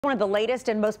One of the latest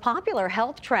and most popular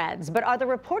health trends, but are the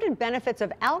reported benefits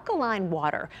of alkaline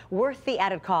water worth the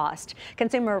added cost?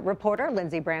 Consumer reporter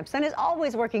Lindsay Bramson is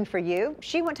always working for you.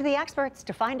 She went to the experts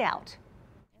to find out.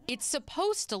 It's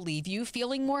supposed to leave you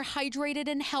feeling more hydrated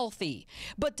and healthy,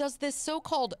 but does this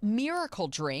so-called miracle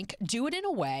drink do it in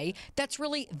a way that's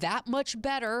really that much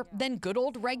better than good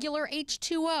old regular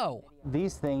H2O?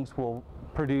 These things will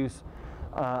produce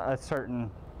a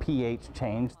certain pH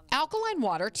change. Alkaline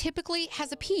water typically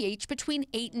has a pH between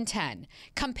 8 and 10.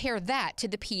 Compare that to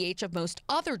the pH of most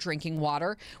other drinking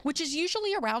water, which is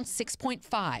usually around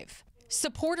 6.5.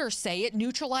 Supporters say it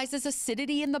neutralizes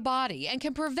acidity in the body and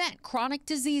can prevent chronic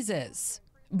diseases.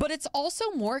 But it's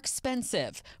also more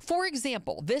expensive. For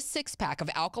example, this 6-pack of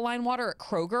alkaline water at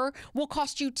Kroger will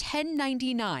cost you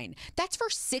 $10.99. That's for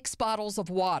 6 bottles of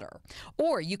water.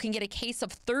 Or you can get a case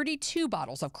of 32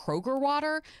 bottles of Kroger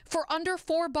water for under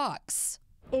 $4.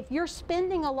 If you're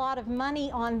spending a lot of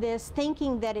money on this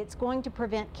thinking that it's going to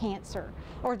prevent cancer,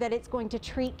 or that it's going to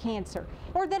treat cancer,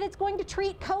 or that it's going to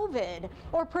treat COVID,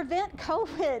 or prevent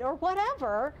COVID, or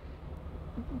whatever,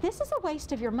 this is a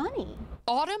waste of your money.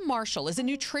 Autumn Marshall is a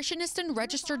nutritionist and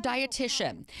registered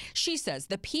dietitian. She says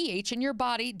the pH in your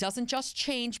body doesn't just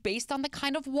change based on the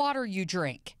kind of water you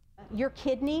drink. Your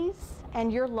kidneys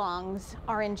and your lungs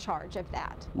are in charge of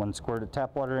that. 1 squirt of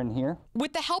tap water in here.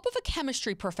 With the help of a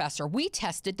chemistry professor, we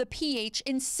tested the pH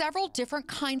in several different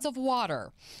kinds of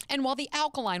water. And while the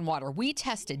alkaline water we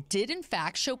tested did in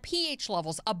fact show pH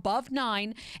levels above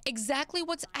 9, exactly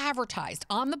what's advertised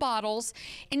on the bottles,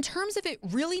 in terms of it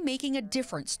really making a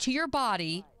difference to your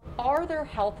body. Are there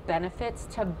health benefits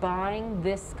to buying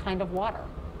this kind of water?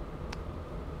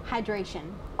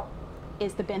 Hydration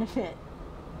is the benefit,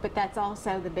 but that's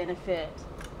also the benefit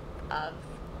of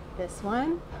this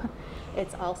one.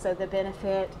 It's also the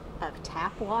benefit of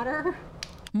tap water.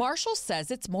 Marshall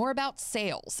says it's more about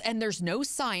sales, and there's no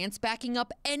science backing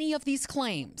up any of these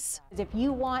claims. If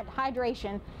you want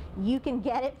hydration, you can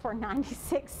get it for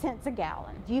 96 cents a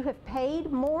gallon. You have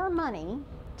paid more money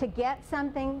to get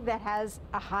something that has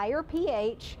a higher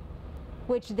pH,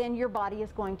 which then your body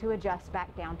is going to adjust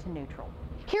back down to neutral.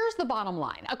 Here's the bottom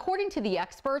line. According to the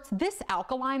experts, this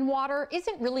alkaline water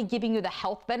isn't really giving you the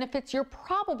health benefits you're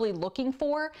probably looking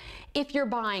for if you're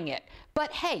buying it.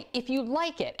 But hey, if you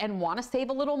like it and want to save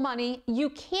a little money,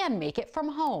 you can make it from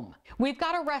home. We've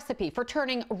got a recipe for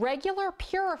turning regular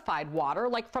purified water,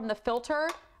 like from the filter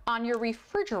on your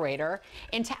refrigerator,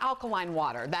 into alkaline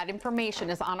water. That information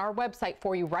is on our website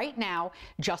for you right now.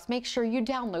 Just make sure you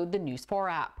download the News 4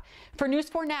 app. For News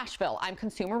 4 Nashville, I'm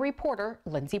consumer reporter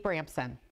Lindsay Bramson.